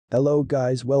Hello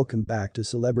guys, welcome back to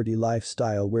Celebrity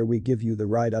Lifestyle, where we give you the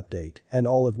right update and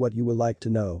all of what you would like to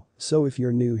know. So if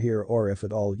you're new here, or if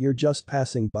at all you're just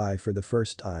passing by for the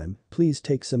first time, please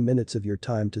take some minutes of your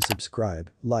time to subscribe,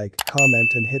 like, comment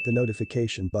and hit the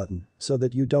notification button so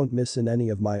that you don't miss in any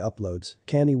of my uploads.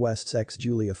 Kanye West's ex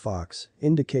Julia Fox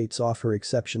indicates off her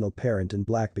exceptional parent in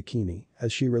black bikini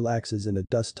as she relaxes in a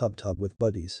dust tub with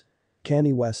buddies.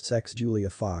 Kanye West's ex Julia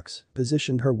Fox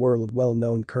positioned her world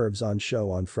well-known curves on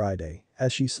show on Friday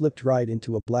as she slipped right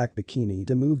into a black bikini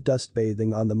to move dust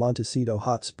bathing on the Montecito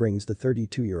hot springs. The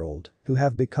 32-year-old, who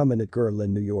have become an it girl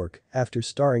in New York after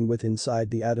starring with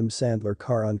inside the Adam Sandler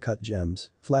car Uncut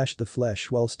Gems, flashed the flesh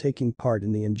whilst taking part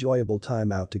in the enjoyable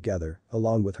time out together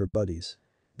along with her buddies.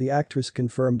 The actress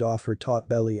confirmed off her taut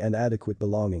belly and adequate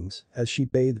belongings as she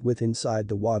bathed with inside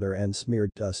the water and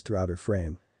smeared dust throughout her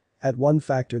frame. At one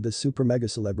factor, the super mega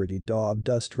celebrity daubed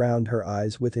dust round her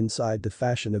eyes with inside the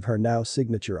fashion of her now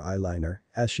signature eyeliner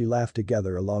as she laughed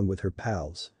together along with her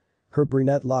pals. Her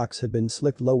brunette locks had been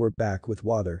slicked lower back with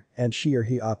water and she or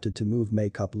he opted to move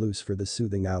makeup loose for the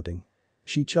soothing outing.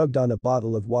 She chugged on a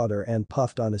bottle of water and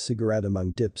puffed on a cigarette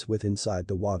among dips with inside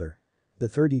the water. The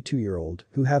 32-year-old,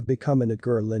 who have become an it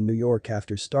girl in New York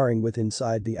after starring with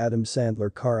inside the Adam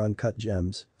Sandler car Uncut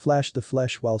Gems, flashed the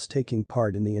flesh whilst taking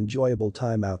part in the enjoyable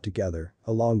time out together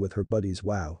along with her buddies.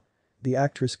 Wow. The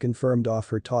actress confirmed off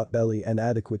her taut belly and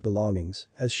adequate belongings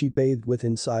as she bathed with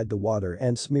inside the water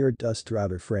and smeared dust throughout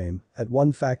her frame. At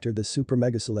one factor, the super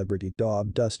mega celebrity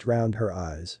daubed dust round her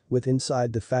eyes with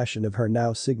inside the fashion of her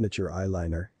now signature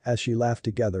eyeliner as she laughed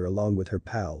together along with her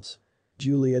pals.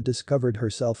 Julia discovered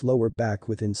herself lower back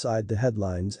with inside the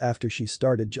headlines after she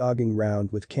started jogging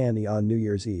round with Kanye on New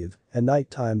Year's Eve, a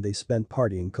nighttime they spent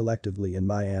partying collectively in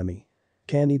Miami.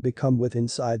 Kanye become with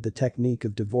inside the technique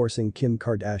of divorcing Kim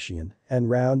Kardashian and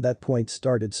round that point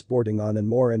started sporting on and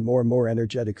more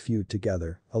energetic feud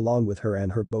together along with her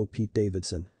and her beau Pete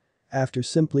Davidson. After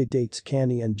simply dates,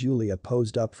 Kanye and Julia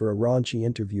posed up for a raunchy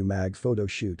interview mag photo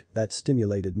shoot that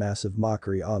stimulated massive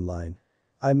mockery online.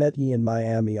 "I met Ye in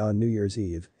Miami on New Year's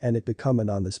Eve and it becomin'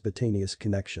 on the spontaneous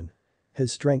connection.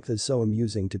 His strength is so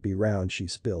amusing to be round," she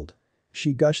spilled.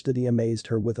 She gushed that he amazed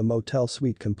her with a motel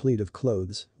suite complete of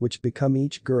clothes which become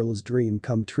each girl's dream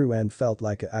come true and felt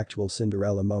like a actual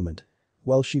Cinderella moment.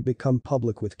 While she become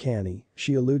public with Kanye,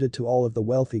 she alluded to all of the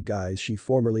wealthy guys she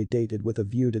formerly dated with a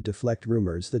view to deflect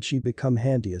rumors that she become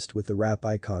handiest with the rap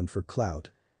icon for clout.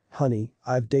 "Honey,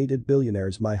 I've dated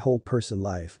billionaires my whole person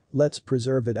life, let's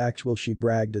preserve it actual," she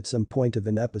bragged at some point of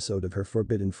an episode of her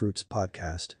Forbidden Fruits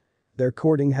podcast. Their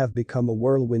courting have become a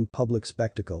whirlwind public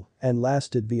spectacle and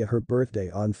lasted via her birthday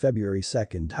on February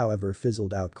 2nd, however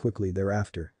fizzled out quickly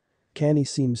thereafter. Kanye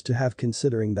seems to have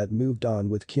considering that moved on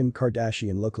with Kim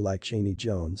Kardashian lookalike Chaney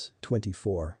Jones,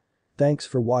 24. Thanks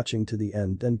for watching to the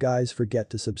end, and guys, forget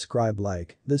to subscribe,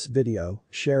 like this video,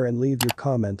 share and leave your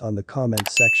comment on the comment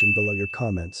section below. Your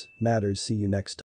comments matters. See you next time.